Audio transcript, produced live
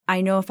I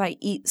know if I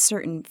eat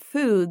certain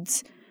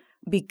foods,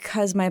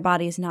 because my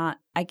body is not,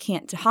 I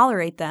can't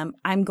tolerate them,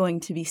 I'm going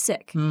to be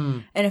sick.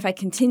 And if I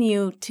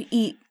continue to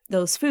eat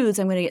those foods,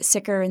 I'm going to get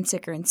sicker and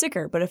sicker and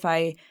sicker. But if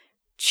I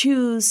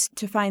choose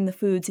to find the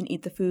foods and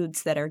eat the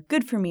foods that are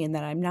good for me and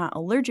that I'm not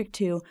allergic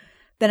to,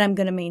 then I'm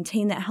going to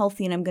maintain that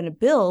healthy and I'm going to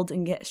build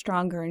and get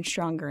stronger and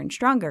stronger and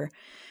stronger.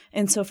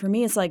 And so for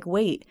me, it's like,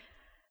 wait,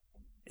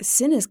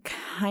 sin is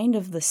kind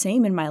of the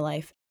same in my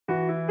life.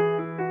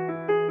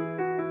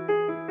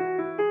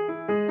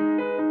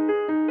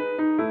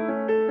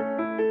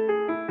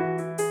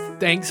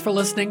 Thanks for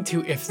listening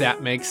to If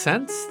That Makes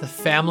Sense, the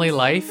Family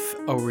Life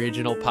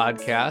original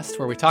podcast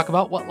where we talk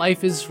about what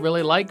life is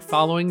really like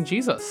following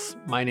Jesus.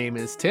 My name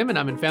is Tim, and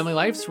I'm in Family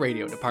Life's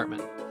radio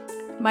department.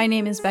 My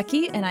name is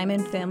Becky, and I'm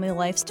in Family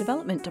Life's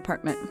development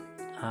department.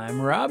 I'm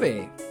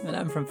Robbie, and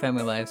I'm from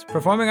Family Life's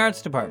performing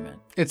arts department.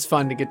 It's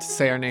fun to get to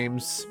say our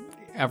names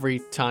every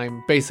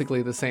time,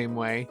 basically the same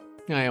way.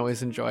 I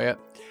always enjoy it.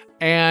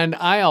 And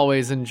I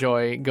always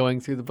enjoy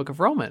going through the book of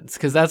Romans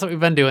because that's what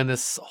we've been doing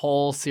this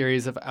whole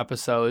series of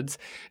episodes.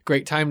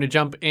 Great time to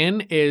jump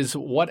in is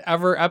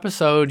whatever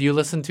episode you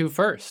listen to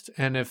first.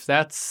 And if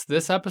that's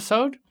this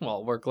episode,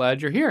 well, we're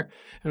glad you're here.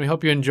 And we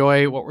hope you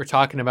enjoy what we're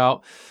talking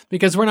about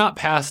because we're not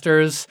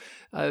pastors.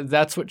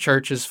 That's what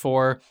church is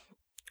for.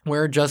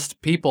 We're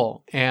just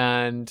people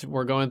and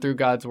we're going through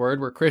God's word.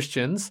 We're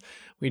Christians.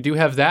 We do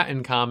have that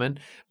in common,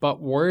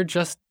 but we're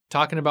just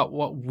talking about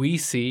what we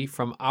see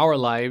from our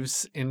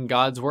lives in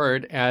God's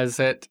word as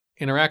it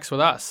interacts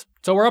with us.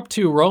 So we're up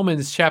to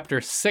Romans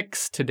chapter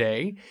 6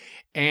 today,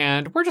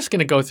 and we're just going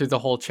to go through the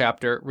whole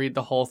chapter, read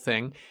the whole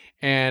thing,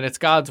 and it's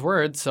God's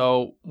word,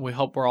 so we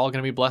hope we're all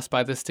going to be blessed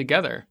by this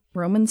together.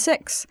 Romans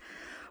 6.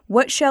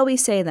 What shall we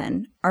say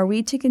then? Are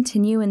we to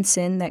continue in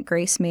sin that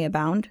grace may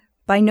abound?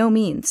 By no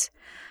means.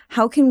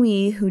 How can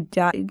we who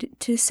died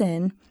to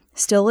sin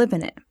still live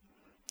in it?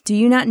 Do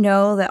you not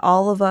know that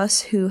all of us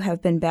who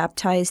have been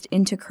baptized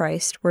into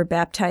Christ were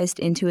baptized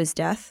into his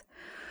death?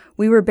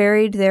 We were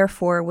buried,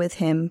 therefore, with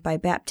him by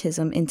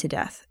baptism into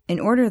death, in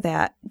order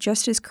that,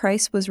 just as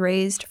Christ was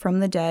raised from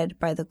the dead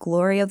by the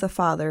glory of the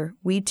Father,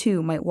 we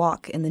too might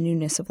walk in the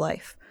newness of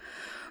life.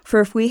 For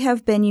if we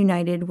have been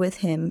united with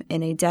him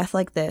in a death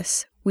like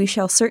this, we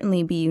shall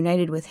certainly be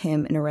united with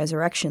him in a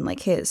resurrection like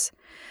his.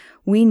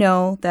 We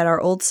know that our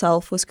old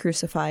self was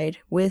crucified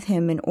with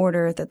him in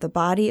order that the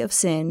body of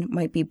sin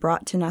might be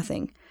brought to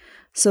nothing,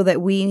 so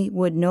that we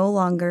would no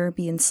longer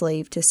be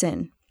enslaved to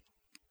sin.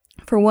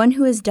 For one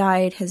who has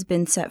died has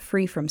been set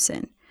free from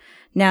sin.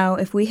 Now,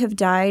 if we have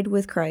died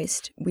with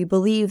Christ, we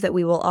believe that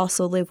we will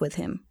also live with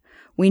him.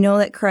 We know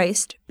that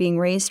Christ, being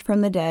raised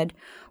from the dead,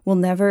 will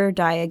never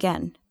die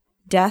again.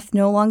 Death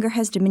no longer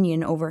has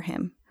dominion over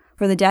him.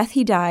 For the death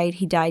he died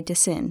to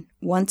sin,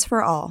 once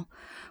for all.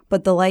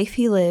 But the life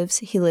he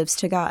lives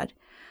to God.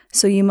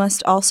 So you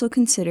must also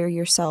consider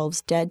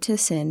yourselves dead to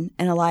sin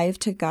and alive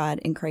to God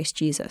in Christ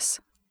Jesus.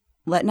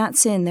 Let not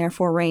sin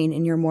therefore reign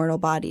in your mortal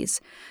bodies,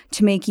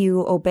 to make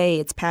you obey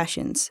its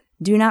passions.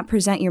 Do not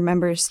present your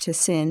members to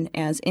sin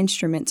as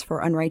instruments for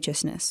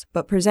unrighteousness,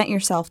 but present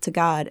yourself to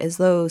God as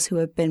those who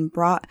have been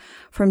brought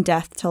from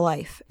death to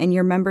life, and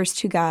your members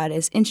to God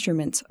as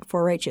instruments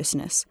for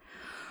righteousness.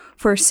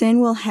 For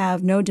sin will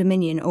have no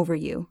dominion over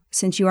you,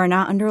 since you are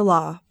not under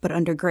law, but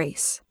under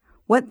grace.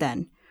 What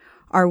then?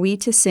 Are we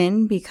to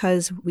sin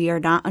because we are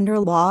not under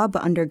law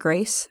but under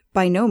grace?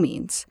 By no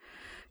means.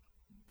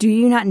 Do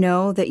you not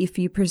know that if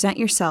you present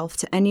yourself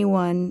to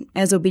anyone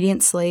as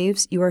obedient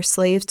slaves, you are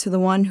slaves to the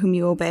one whom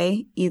you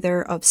obey,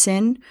 either of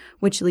sin,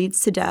 which leads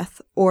to death,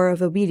 or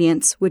of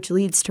obedience, which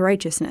leads to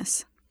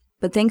righteousness?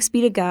 But thanks be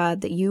to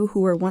God that you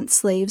who were once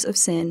slaves of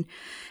sin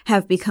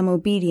have become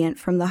obedient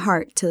from the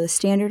heart to the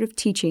standard of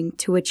teaching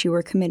to which you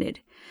were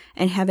committed,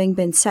 and having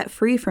been set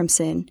free from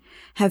sin,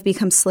 have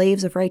become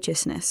slaves of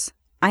righteousness.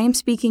 I am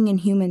speaking in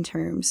human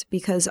terms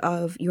because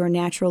of your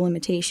natural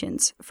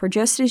limitations. For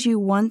just as you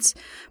once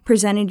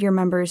presented your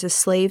members as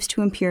slaves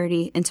to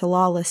impurity and to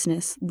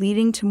lawlessness,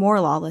 leading to more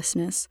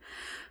lawlessness,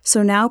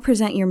 so now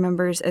present your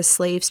members as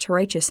slaves to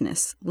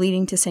righteousness,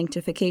 leading to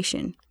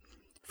sanctification.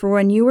 For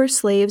when you were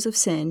slaves of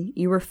sin,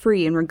 you were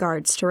free in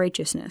regards to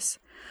righteousness.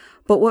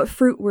 But what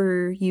fruit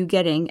were you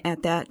getting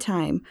at that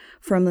time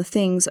from the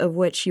things of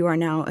which you are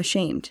now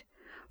ashamed?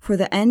 For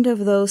the end of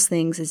those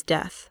things is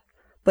death.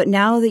 But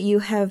now that you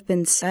have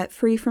been set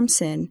free from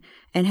sin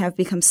and have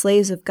become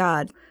slaves of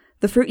God,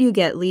 the fruit you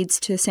get leads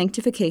to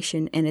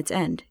sanctification and its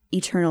end,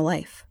 eternal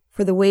life.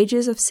 For the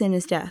wages of sin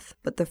is death,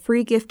 but the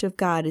free gift of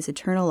God is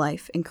eternal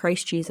life in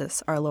Christ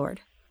Jesus our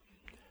Lord.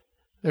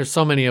 There's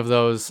so many of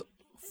those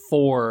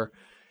for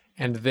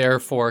and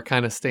therefore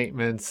kind of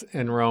statements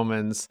in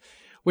Romans,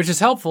 which is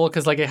helpful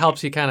because it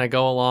helps you kind of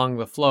go along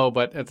the flow,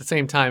 but at the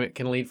same time, it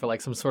can lead for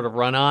some sort of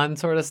run-on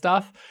sort of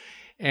stuff.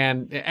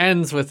 And it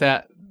ends with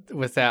that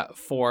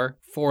for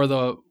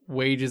the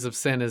wages of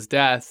sin is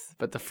death,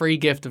 but the free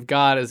gift of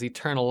God is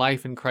eternal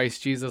life in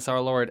Christ Jesus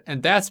our Lord.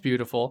 And that's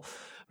beautiful.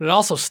 But it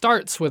also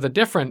starts with a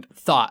different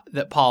thought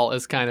that Paul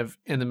is kind of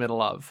in the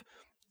middle of.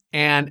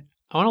 And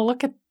I want to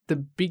look at the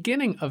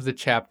beginning of the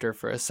chapter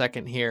for a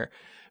second here,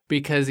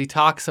 because he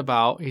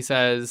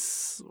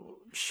says,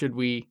 should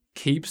we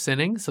keep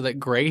sinning so that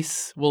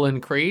grace will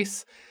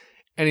increase?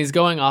 And he's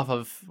going off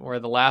of where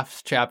the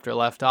last chapter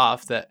left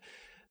off, that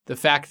the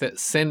fact that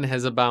sin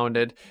has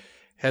abounded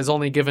has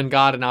only given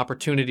God an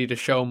opportunity to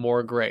show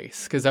more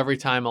grace. Because every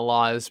time a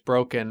law is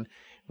broken,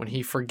 when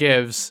he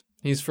forgives,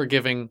 he's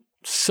forgiving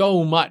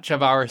so much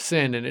of our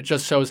sin, and it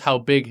just shows how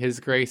big his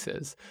grace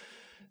is.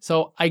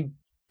 So I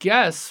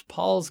guess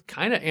Paul's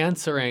kind of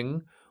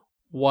answering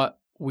what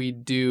we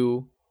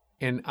do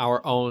in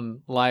our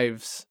own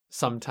lives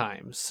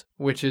sometimes,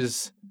 which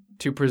is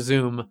to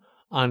presume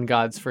on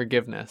God's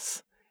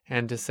forgiveness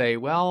and to say,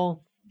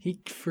 well,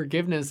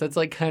 forgiveness, that's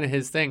like kind of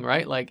his thing,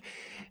 right? Like,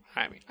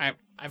 I mean,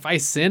 if I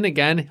sin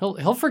again,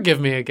 he'll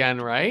forgive me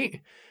again,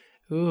 right?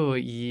 Ooh,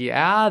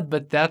 yeah,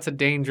 but that's a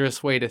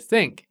dangerous way to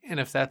think. And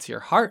if that's your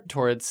heart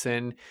towards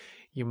sin,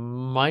 you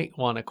might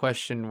want to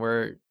question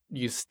where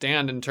you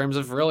stand in terms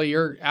of really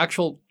your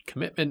actual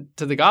commitment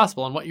to the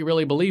gospel and what you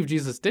really believe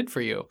Jesus did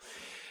for you.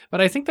 But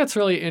I think that's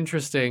really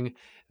interesting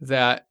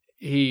that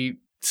he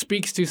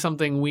speaks to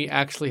something we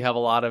actually have a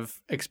lot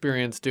of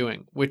experience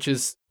doing, which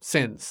is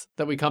sins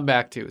that we come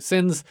back to,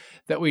 sins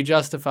that we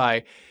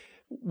justify,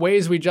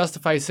 ways we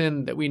justify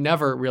sin that we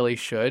never really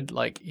should.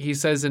 Like he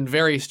says in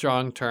very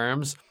strong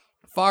terms,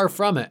 far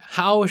from it.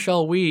 How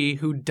shall we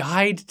who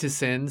died to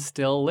sin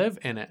still live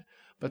in it?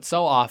 But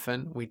so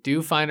often we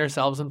do find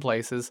ourselves in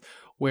places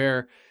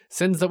where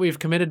sins that we've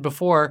committed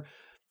before,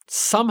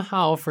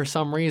 somehow, for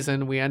some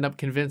reason, we end up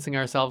convincing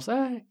ourselves,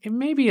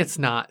 maybe it's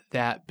not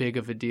that big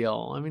of a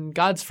deal. I mean,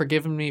 God's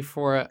forgiven me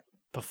for it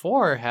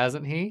before,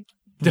 hasn't he?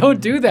 Don't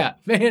do that.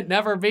 May it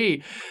never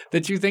be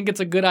that you think it's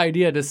a good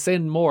idea to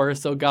sin more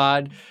so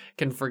God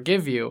can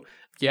forgive you.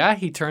 Yeah,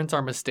 he turns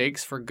our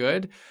mistakes for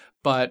good,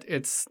 but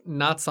it's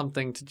not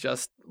something to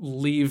just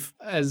leave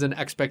as an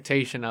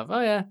expectation of,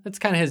 oh yeah, it's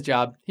kind of his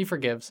job. He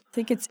forgives. I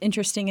think it's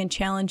interesting and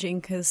challenging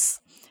because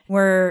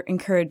we're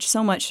encouraged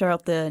so much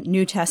throughout the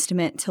New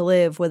Testament to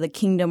live with a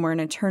kingdom or an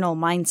eternal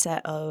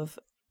mindset of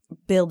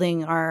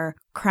building our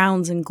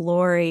crowns and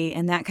glory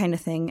and that kind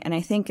of thing. And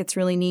I think it's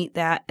really neat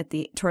that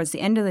towards the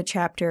end of the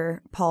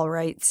chapter, Paul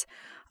writes,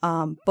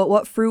 but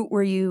what fruit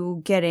were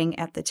you getting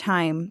at the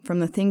time from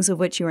the things of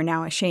which you are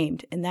now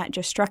ashamed? And that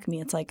just struck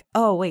me. It's like,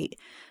 oh, wait.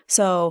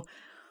 So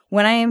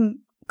when I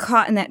am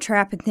caught in that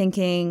trap and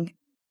thinking,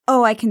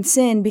 oh, I can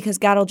sin because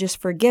God will just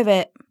forgive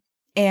it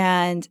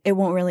and it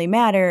won't really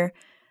matter,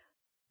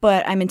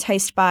 but I'm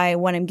enticed by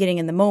what I'm getting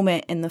in the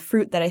moment and the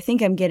fruit that I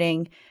think I'm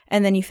getting.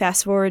 And then you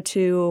fast forward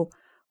to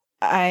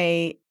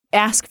I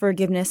ask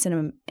forgiveness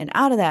and I'm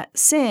out of that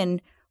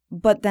sin,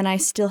 but then I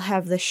still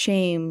have the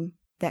shame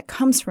that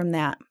comes from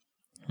that.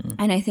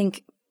 And I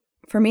think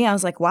for me, I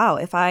was like, wow,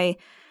 if I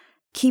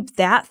keep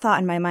that thought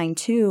in my mind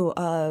too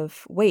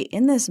of, wait,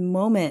 in this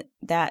moment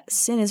that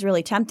sin is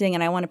really tempting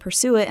and I want to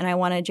pursue it and I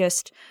want to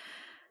just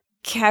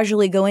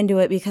casually go into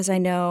it because I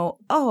know,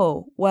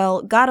 oh,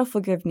 well, God will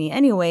forgive me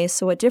anyway,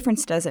 so what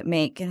difference does it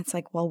make? And it's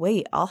like, well,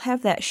 wait, I'll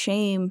have that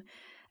shame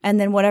and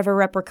then whatever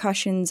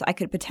repercussions I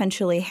could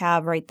potentially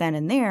have right then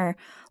and there.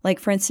 Like,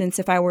 for instance,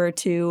 if I were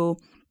to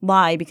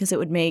lie because it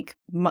would make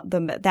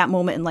that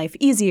moment in life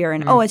easier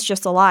and, oh, it's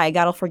just a lie,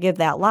 God will forgive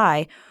that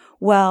lie.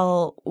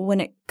 Well, when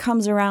it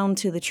comes around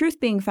to the truth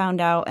being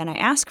found out and I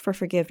ask for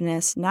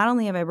forgiveness, not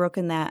only have I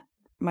broken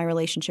my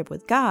relationship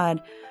with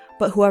God,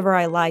 but whoever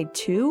I lied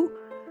to,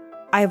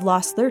 I've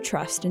lost their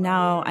trust and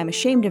now I'm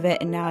ashamed of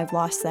it and now I've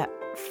lost that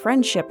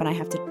friendship and I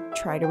have to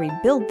try to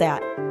rebuild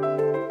that.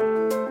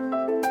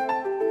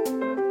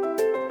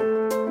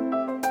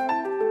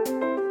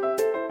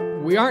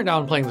 We aren't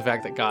downplaying the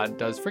fact that God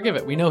does forgive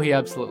it. We know he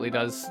absolutely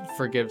does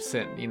forgive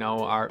sin. You know,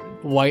 our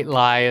white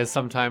lie, as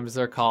sometimes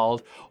they're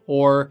called,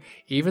 or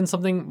even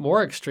something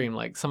more extreme,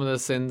 like some of the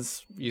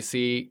sins you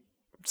see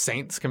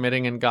saints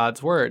committing in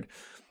God's word.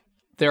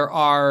 There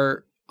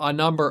are a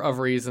number of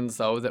reasons,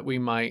 though, that we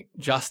might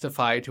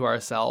justify to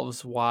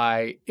ourselves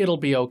why it'll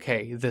be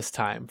okay this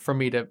time for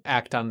me to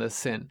act on this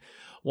sin.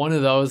 One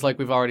of those, like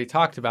we've already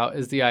talked about,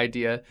 is the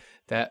idea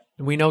that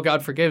we know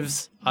God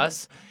forgives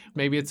us.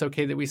 Maybe it's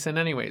okay that we sin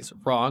anyways.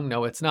 Wrong.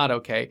 No, it's not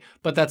okay.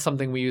 But that's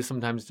something we use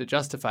sometimes to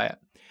justify it.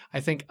 I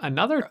think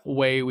another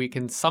way we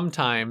can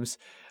sometimes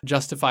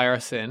justify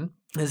our sin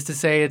is to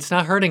say it's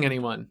not hurting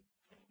anyone.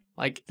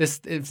 Like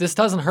if this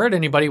doesn't hurt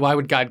anybody, why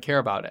would God care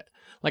about it?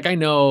 Like I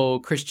know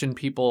Christian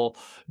people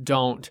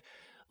don't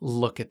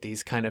look at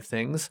these kind of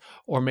things.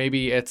 Or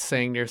maybe it's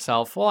saying to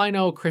yourself, well, I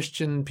know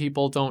Christian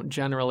people don't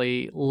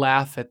generally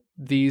laugh at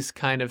these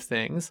kind of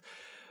things,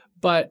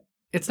 but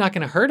it's not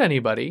going to hurt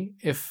anybody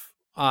if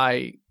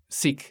I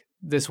seek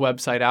this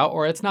website out,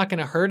 or it's not going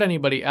to hurt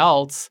anybody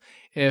else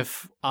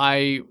if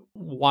I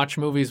watch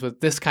movies with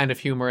this kind of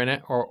humor in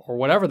it, or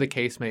whatever the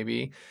case may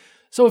be.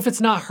 So if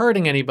it's not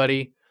hurting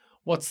anybody,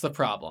 what's the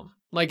problem?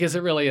 Like, is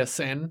it really a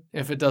sin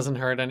if it doesn't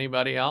hurt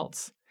anybody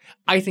else?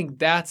 I think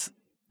that's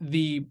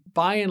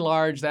by and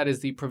large, that is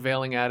the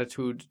prevailing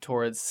attitude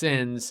towards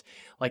sins,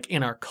 like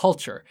in our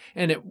culture,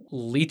 and it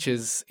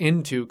leaches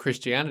into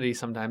Christianity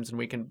sometimes, and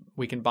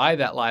we can buy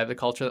that lie of the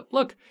culture that,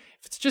 look,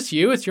 if it's just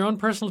you, it's your own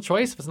personal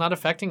choice. If it's not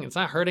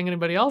hurting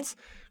anybody else,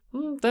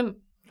 then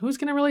who's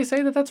going to really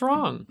say that that's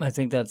wrong? I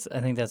think that's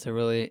a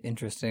really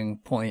interesting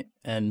point,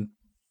 and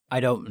I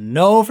don't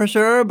know for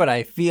sure, but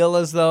I feel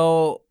as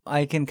though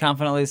I can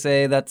confidently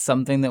say that's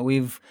something that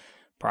we've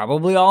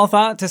probably all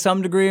thought to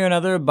some degree or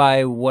another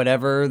by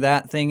whatever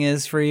that thing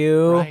is for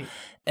you. Right.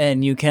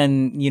 And you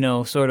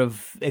can, sort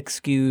of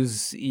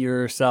excuse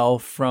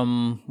yourself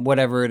from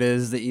whatever it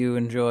is that you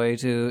enjoy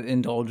to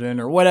indulge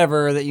in or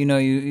whatever that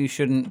you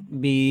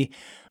shouldn't be.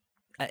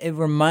 It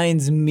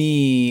reminds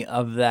me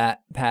of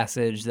that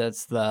passage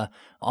that's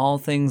all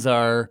things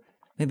are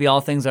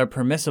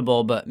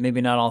permissible, but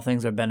maybe not all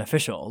things are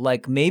beneficial.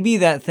 Like maybe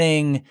that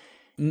thing,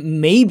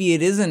 maybe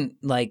it isn't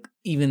like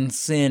even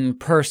sin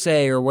per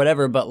se or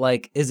whatever, but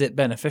like, is it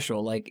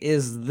beneficial? Like,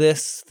 is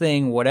this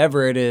thing,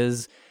 whatever it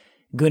is,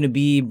 going to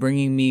be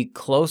bringing me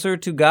closer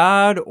to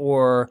God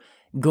or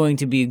going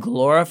to be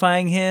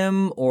glorifying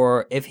him?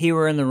 Or if he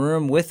were in the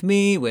room with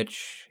me,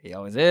 which he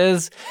always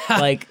is,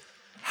 like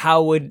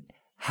how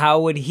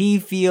would he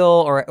feel?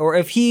 Or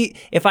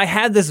if I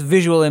had this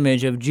visual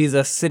image of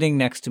Jesus sitting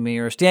next to me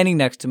or standing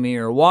next to me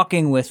or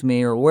walking with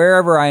me or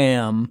wherever I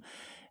am,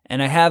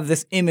 and I have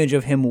this image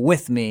of him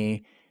with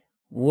me,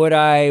 would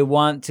I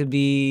want to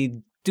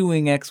be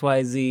doing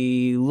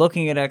XYZ,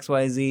 looking at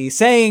XYZ,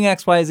 saying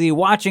XYZ,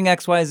 watching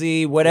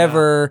XYZ,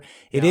 whatever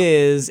it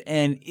is?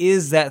 And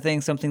is that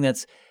thing something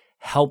that's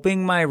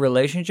helping my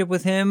relationship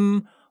with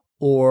him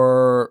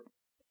or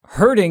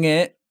hurting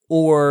it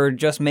or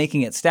just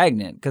making it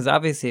stagnant? Because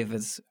obviously if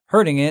it's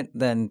hurting it,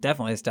 then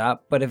definitely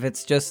stop. But if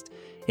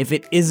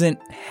it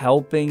isn't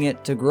helping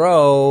it to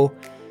grow,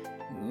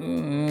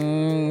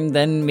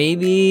 then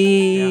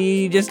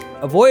maybe just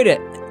avoid it,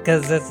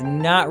 because it's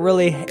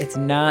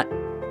not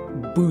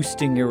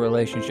boosting your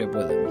relationship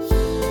with him.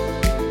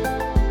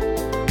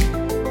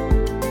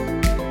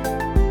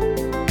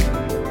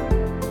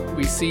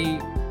 We see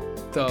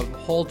the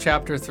whole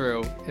chapter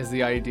through is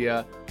the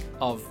idea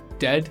of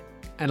dead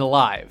and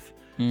alive,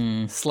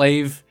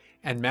 slave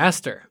and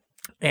master.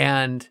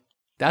 And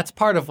that's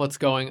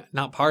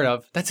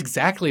that's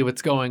exactly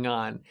what's going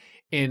on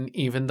in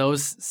even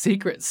those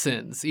secret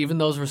sins, even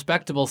those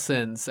respectable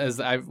sins,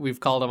 as we've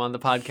called them on the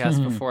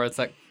podcast before. It's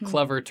that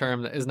clever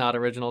term that is not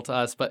original to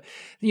us. But,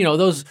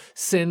 those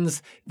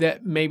sins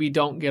that maybe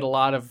don't get a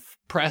lot of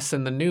press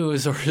in the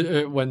news or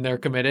when they're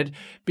committed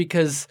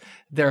because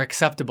they're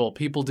acceptable.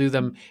 People do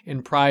them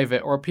in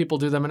private, or people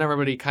do them and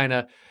everybody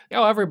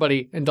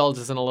everybody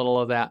indulges in a little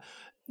of that.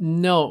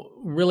 No,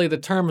 really the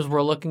terms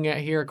we're looking at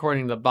here,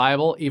 according to the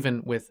Bible,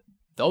 even with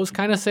those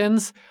kind of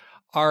sins,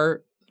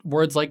 are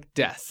words like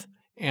death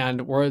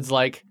and words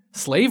like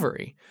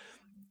slavery.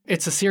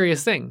 It's a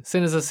serious thing.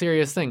 Sin is a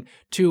serious thing.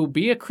 To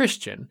be a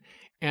Christian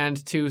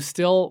and to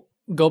still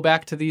go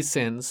back to these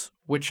sins,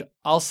 which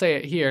I'll say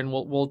it here, and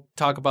we'll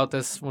talk about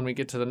this when we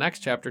get to the next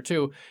chapter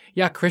too.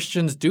 Yeah,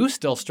 Christians do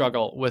still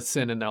struggle with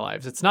sin in their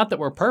lives. It's not that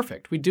we're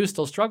perfect. We do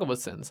still struggle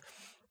with sins.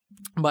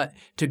 But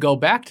to go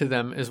back to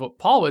them is what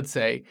Paul would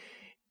say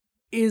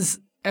is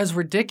as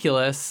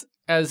ridiculous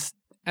as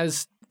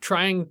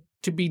trying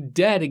to be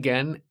dead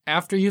again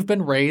after you've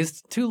been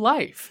raised to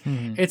life.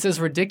 Mm-hmm. It's as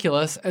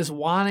ridiculous as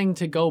wanting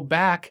to go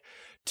back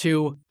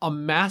to a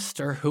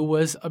master who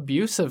was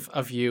abusive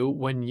of you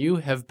when you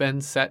have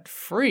been set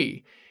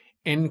free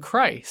in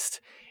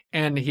Christ.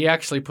 And he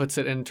actually puts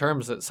it in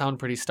terms that sound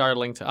pretty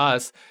startling to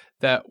us,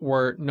 that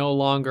we're no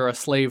longer a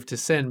slave to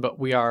sin, but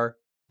we are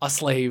a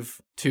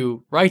slave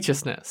to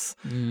righteousness,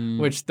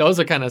 which those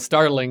are kind of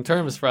startling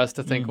terms for us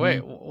to think, wait,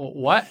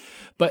 what?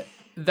 But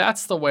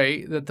that's the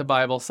way that the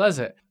Bible says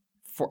it.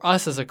 For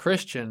us as a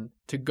Christian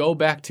to go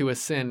back to a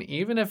sin,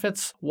 even if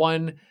it's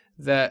one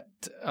that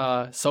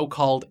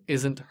so-called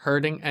isn't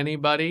hurting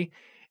anybody,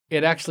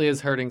 it actually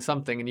is hurting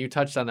something. And you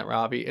touched on that,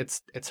 Robbie.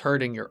 It's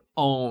hurting your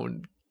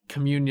own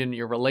communion,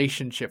 your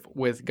relationship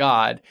with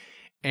God.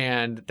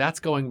 And that's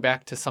going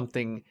back to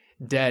something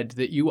dead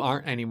that you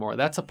aren't anymore.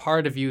 That's a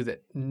part of you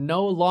that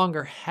no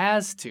longer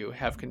has to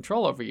have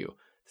control over you.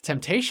 The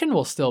temptation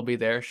will still be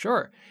there,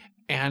 sure.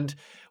 And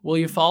will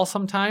you fall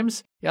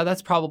sometimes? Yeah,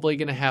 that's probably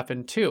going to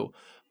happen too.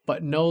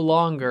 But no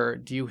longer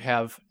do you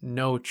have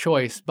no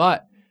choice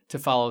but to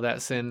follow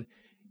that sin.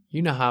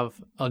 You now have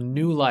a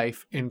new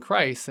life in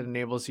Christ that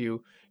enables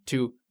you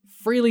to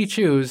freely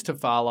choose to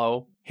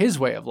follow his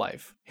way of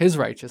life, his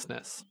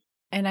righteousness.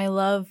 And I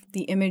love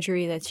the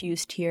imagery that's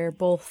used here,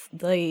 both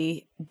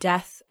the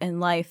death and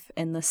life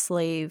and the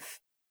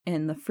slave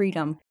and the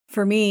freedom.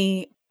 For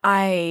me,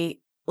 I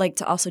like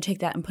to also take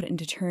that and put it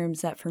into terms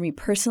that for me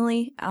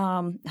personally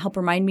help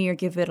remind me or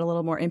give it a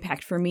little more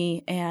impact for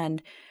me. And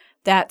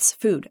that's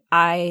food.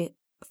 I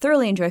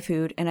thoroughly enjoy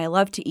food and I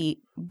love to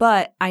eat,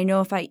 but I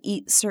know if I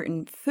eat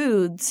certain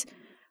foods,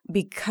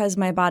 because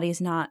my body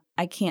is not,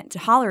 I can't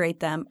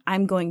tolerate them,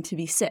 I'm going to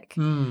be sick.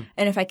 And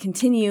if I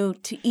continue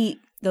to eat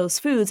those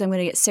foods, I'm going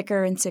to get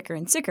sicker and sicker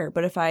and sicker.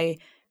 But if I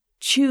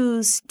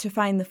choose to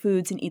find the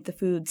foods and eat the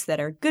foods that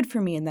are good for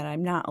me and that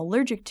I'm not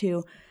allergic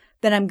to,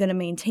 then I'm going to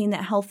maintain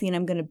that healthy and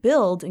I'm going to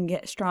build and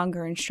get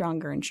stronger and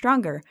stronger and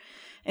stronger.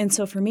 And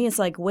so for me, it's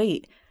like,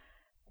 wait,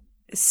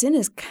 sin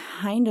is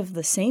kind of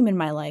the same in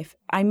my life.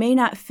 I may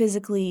not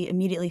physically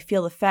immediately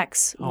feel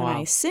effects when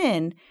I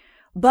sin,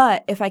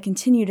 but if I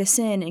continue to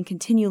sin and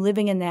continue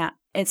living in that,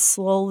 it's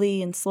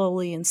slowly and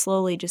slowly and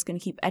slowly just going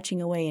to keep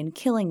etching away and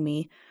killing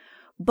me.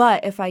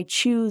 But if I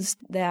choose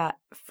that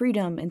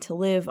freedom and to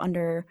live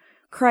under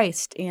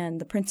Christ and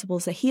the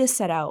principles that he has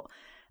set out,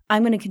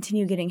 I'm going to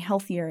continue getting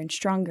healthier and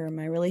stronger.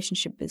 My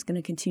relationship is going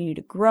to continue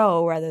to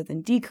grow rather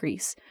than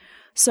decrease.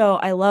 So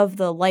I love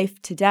the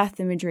life to death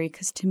imagery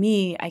because to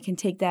me, I can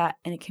take that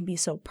and it can be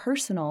so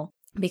personal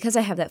because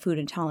I have that food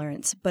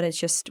intolerance. But it's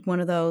just one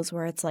of those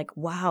where it's like,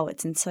 wow,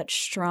 it's in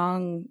such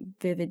strong,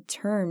 vivid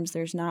terms.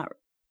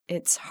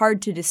 It's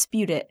hard to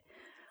dispute it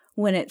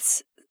when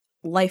it's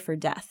life or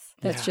death.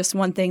 That's just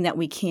one thing that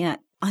we can't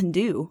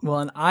undo. Well,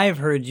 and I've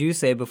heard you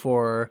say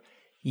before,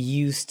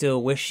 you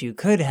still wish you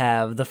could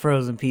have the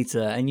frozen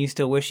pizza and you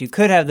still wish you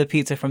could have the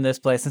pizza from this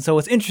place. And so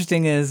what's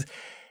interesting is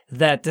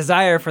that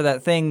desire for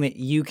that thing that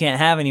you can't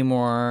have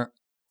anymore,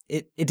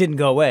 it didn't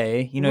go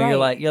away. You know,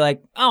 Right. you're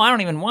like, oh, I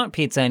don't even want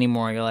pizza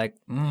anymore. You're like,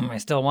 I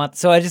still want.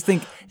 So I just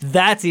think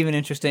that's even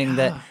interesting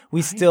that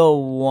we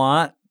still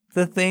want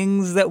the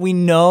things that we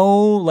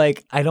know.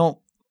 Like, I know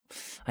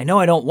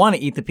I don't want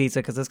to eat the pizza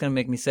because it's going to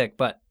make me sick,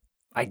 but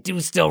I do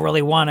still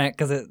really want it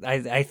because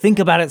I think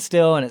about it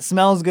still and it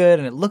smells good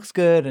and it looks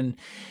good. And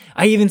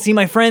I even see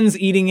my friends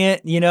eating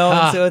it, you know?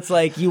 And so it's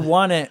like you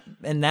want it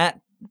and that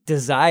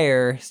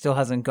desire still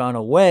hasn't gone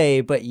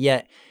away, but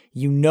yet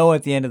you know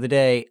at the end of the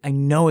day, I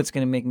know it's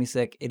going to make me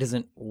sick. It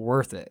isn't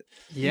worth it.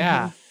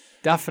 Yeah,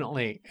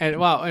 definitely. And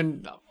wow,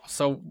 and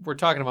so we're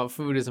talking about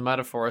food as a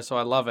metaphor, so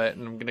I love it,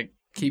 and I'm going to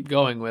keep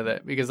going with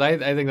it because I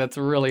think that's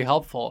really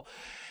helpful.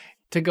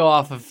 To go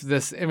off of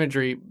this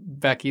imagery,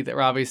 Becky, that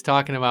Robbie's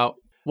talking about,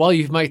 while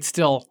you might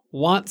still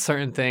want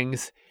certain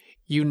things,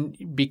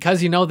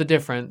 because you know the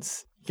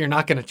difference, you're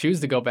not going to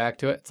choose to go back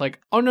to it. It's like,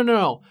 oh,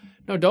 no,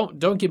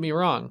 don't get me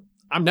wrong.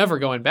 I'm never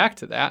going back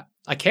to that.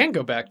 I can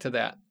go back to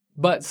that.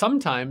 But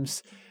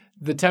sometimes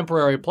the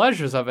temporary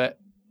pleasures of it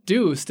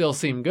do still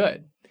seem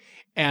good.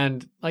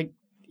 And like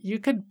you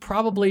could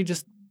probably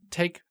just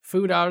take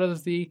food out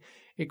of the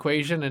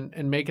equation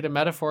and make it a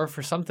metaphor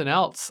for something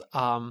else.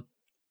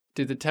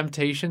 Do the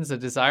temptations, the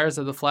desires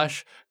of the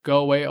flesh go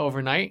away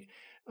overnight?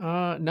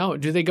 No.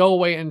 Do they go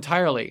away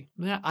entirely?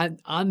 Yeah,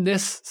 on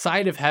this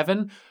side of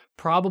heaven,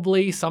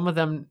 probably some of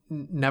them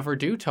never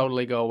do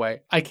totally go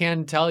away. I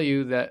can tell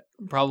you that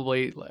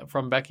probably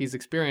from Becky's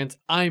experience,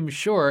 I'm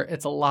sure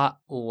it's a lot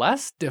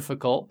less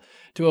difficult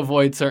to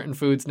avoid certain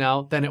foods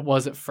now than it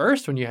was at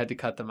first when you had to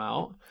cut them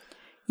out.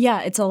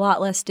 Yeah, it's a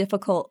lot less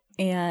difficult.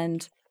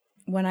 And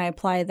when I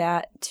apply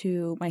that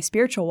to my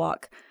spiritual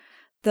walk,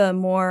 the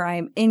more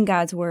I'm in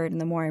God's word and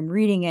the more I'm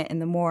reading it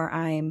and the more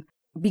I'm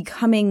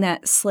becoming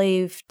that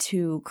slave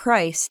to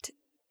Christ,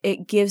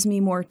 it gives me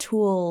more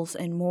tools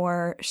and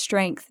more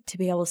strength to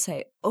be able to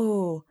say,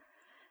 oh,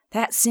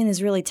 that sin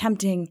is really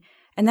tempting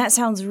and that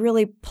sounds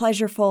really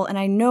pleasurable and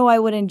I know I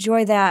would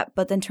enjoy that,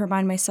 but then to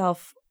remind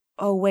myself,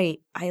 oh,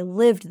 wait, I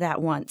lived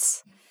that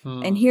once.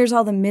 And here's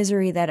all the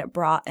misery that it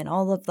brought and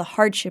all of the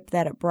hardship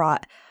that it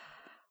brought.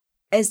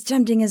 As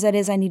tempting as that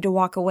is, I need to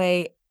walk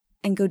away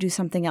and go do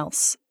something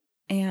else.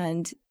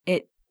 And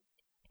it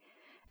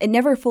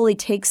never fully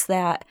takes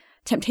that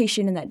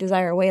temptation and that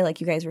desire away, like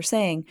you guys were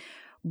saying,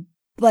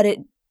 but it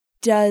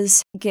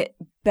does get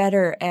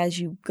better as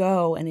you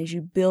go and as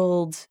you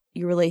build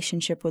your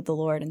relationship with the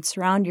Lord and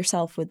surround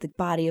yourself with the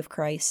body of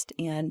Christ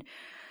and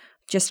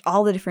just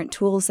all the different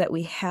tools that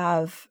we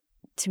have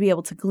to be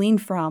able to glean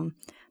from.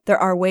 There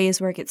are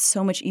ways where it gets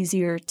so much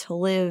easier to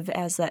live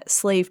as that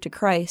slave to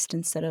Christ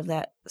instead of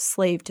that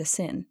slave to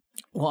sin.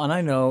 Well, and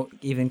I know,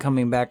 even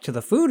coming back to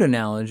the food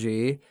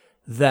analogy,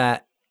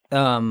 that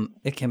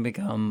it can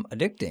become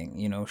addicting.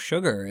 You know,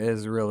 sugar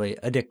is really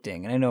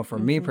addicting. And I know for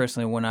me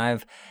personally, when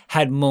I've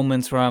had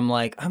moments where I'm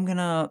like, I'm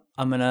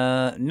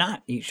gonna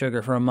not eat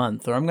sugar for a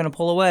month, or I'm gonna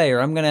pull away, or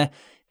I'm gonna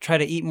try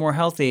to eat more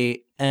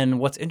healthy. And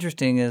what's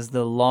interesting is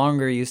the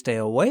longer you stay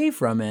away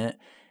from it,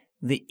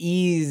 the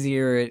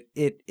easier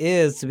it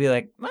is to be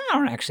like, I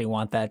don't actually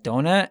want that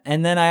donut.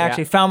 And then I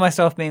actually found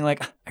myself being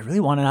like, I really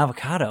want an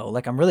avocado.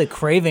 Like, I'm really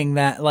craving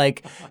that,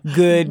 like,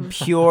 good,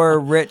 pure,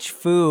 rich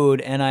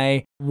food, and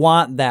I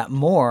want that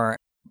more.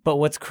 But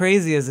what's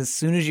crazy is as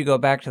soon as you go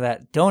back to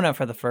that donut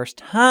for the first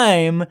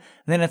time,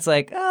 then it's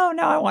like, oh,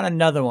 now I want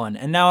another one.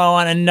 And now I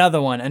want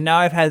another one. And now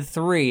I've had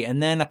 3.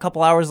 And then a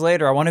couple hours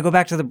later, I want to go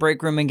back to the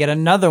break room and get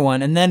another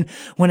one. And then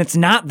when it's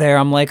not there,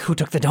 I'm like, who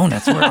took the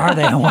donuts? Where are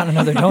they? I want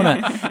another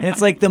donut. And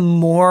it's like the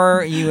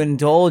more you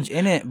indulge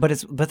in it,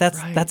 but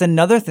that's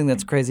another thing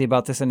that's crazy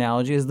about this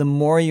analogy is the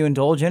more you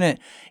indulge in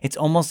it, it's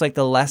almost like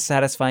the less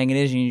satisfying it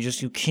is.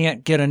 And you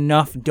can't get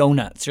enough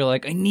donuts. You're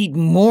like, I need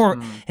more.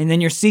 And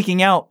then you're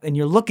seeking out and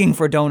you're looking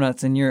for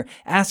donuts and you're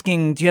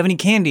asking, do you have any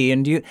candy?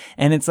 And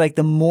it's like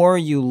the more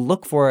you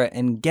look for it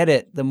and get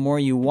it, the more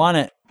you want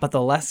it. but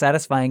the less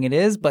satisfying it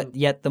is, but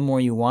yet the more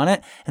you want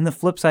it. And the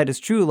flip side is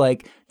true.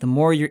 Like, the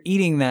more you're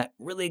eating that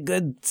really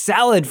good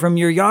salad from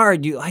your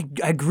yard,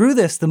 I grew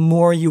this, the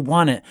more you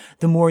want it,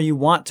 the more you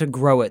want to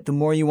grow it, the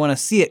more you want to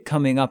see it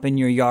coming up in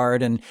your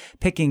yard and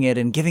picking it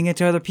and giving it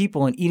to other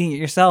people and eating it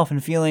yourself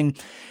and feeling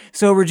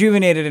so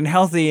rejuvenated and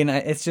healthy. And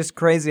it's just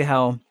crazy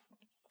how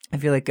I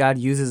feel like God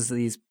uses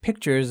these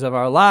pictures of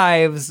our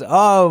lives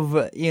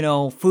of,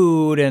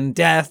 food and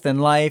death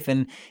and life.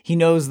 And he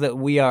knows that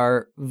we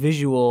are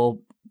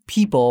visual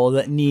people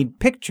that need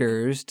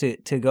pictures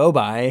to go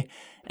by.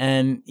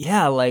 And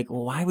yeah, like,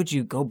 why would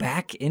you go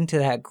back into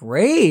that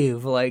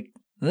grave? Like,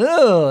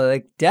 ugh,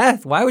 like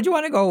death. Why would you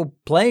want to go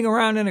playing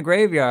around in a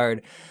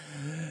graveyard?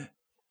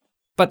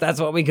 But that's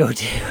what we go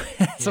do.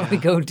 That's what we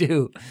go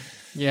do.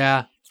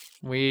 Yeah.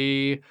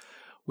 We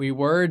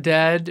were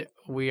dead.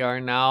 We are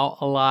now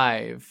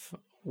alive.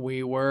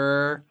 We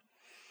were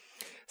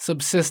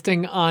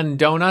subsisting on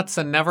donuts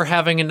and never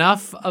having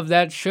enough of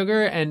that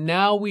sugar. And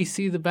now we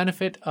see the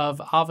benefit of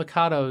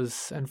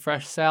avocados and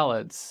fresh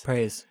salads.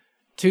 Praise.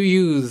 To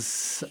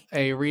use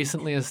a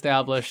recently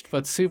established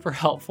but super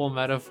helpful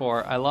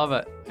metaphor. I love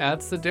it.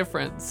 That's the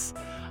difference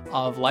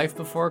of life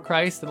before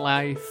Christ and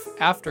life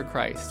after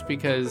Christ.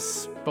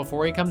 Because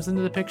before he comes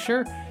into the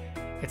picture,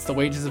 it's the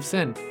wages of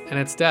sin and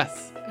it's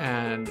death.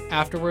 And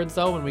afterwards,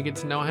 though, when we get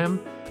to know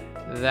him,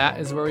 that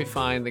is where we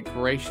find the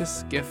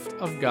gracious gift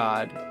of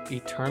God,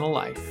 eternal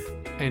life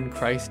in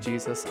Christ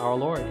Jesus our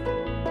Lord.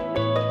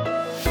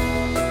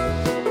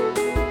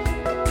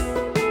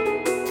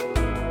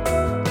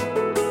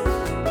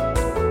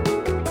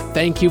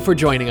 Thank you for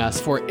joining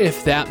us for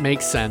If That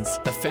Makes Sense,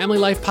 the family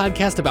life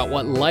podcast about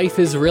what life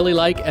is really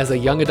like as a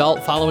young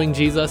adult following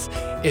Jesus.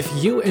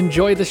 If you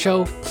enjoy the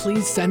show,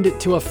 please send it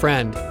to a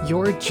friend.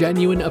 Your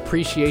genuine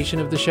appreciation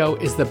of the show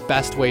is the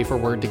best way for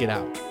word to get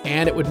out.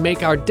 And it would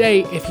make our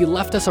day if you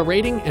left us a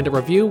rating and a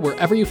review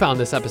wherever you found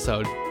this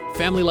episode.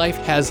 Family Life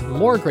has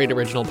more great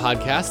original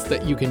podcasts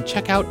that you can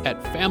check out at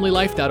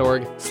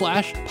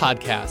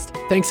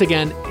familylife.org/podcast. Thanks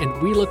again,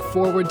 and we look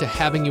forward to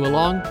having you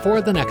along for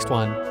the next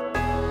one.